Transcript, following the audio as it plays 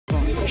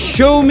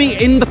Show me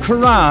in the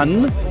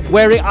Quran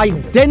where it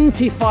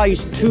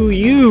identifies to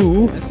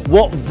you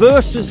what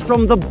verses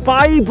from the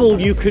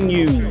Bible you can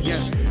use.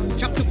 Yes.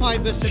 Chapter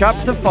 5, verse 17.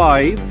 Chapter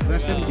 5,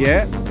 verse 17.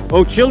 yeah.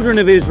 O children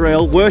of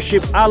Israel,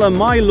 worship Allah,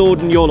 my Lord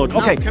and your Lord.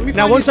 Okay,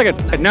 now one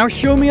second. Now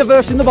show me a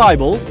verse in the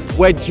Bible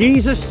where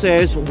Jesus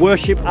says,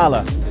 worship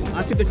Allah.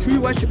 I said the true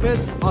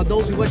worshippers are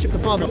those who worship the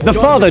Father. The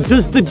Father.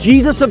 Does the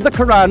Jesus of the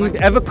Quran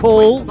ever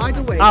call By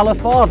the way, Allah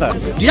Father?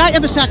 did I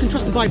ever say I can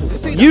trust the Bible?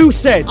 You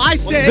said I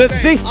said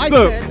that this I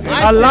book said-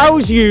 I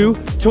allows you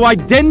to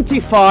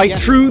identify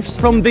Yes. truths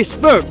from this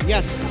book.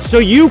 Yes. So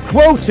you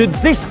quoted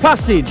this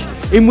passage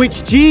in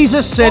which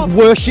Jesus said,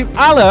 worship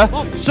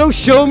Allah. So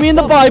show me in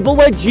the Bible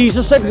where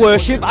Jesus said,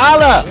 worship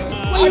Allah. Where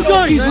are you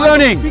going? He's man?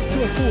 running. Speak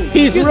to a fool.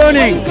 He's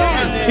running.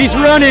 He's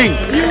running.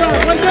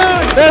 Well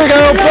done. There we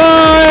go.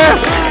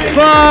 Bye.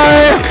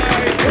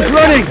 Bye. He's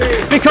running.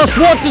 Because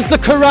what does the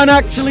Quran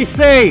actually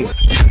say?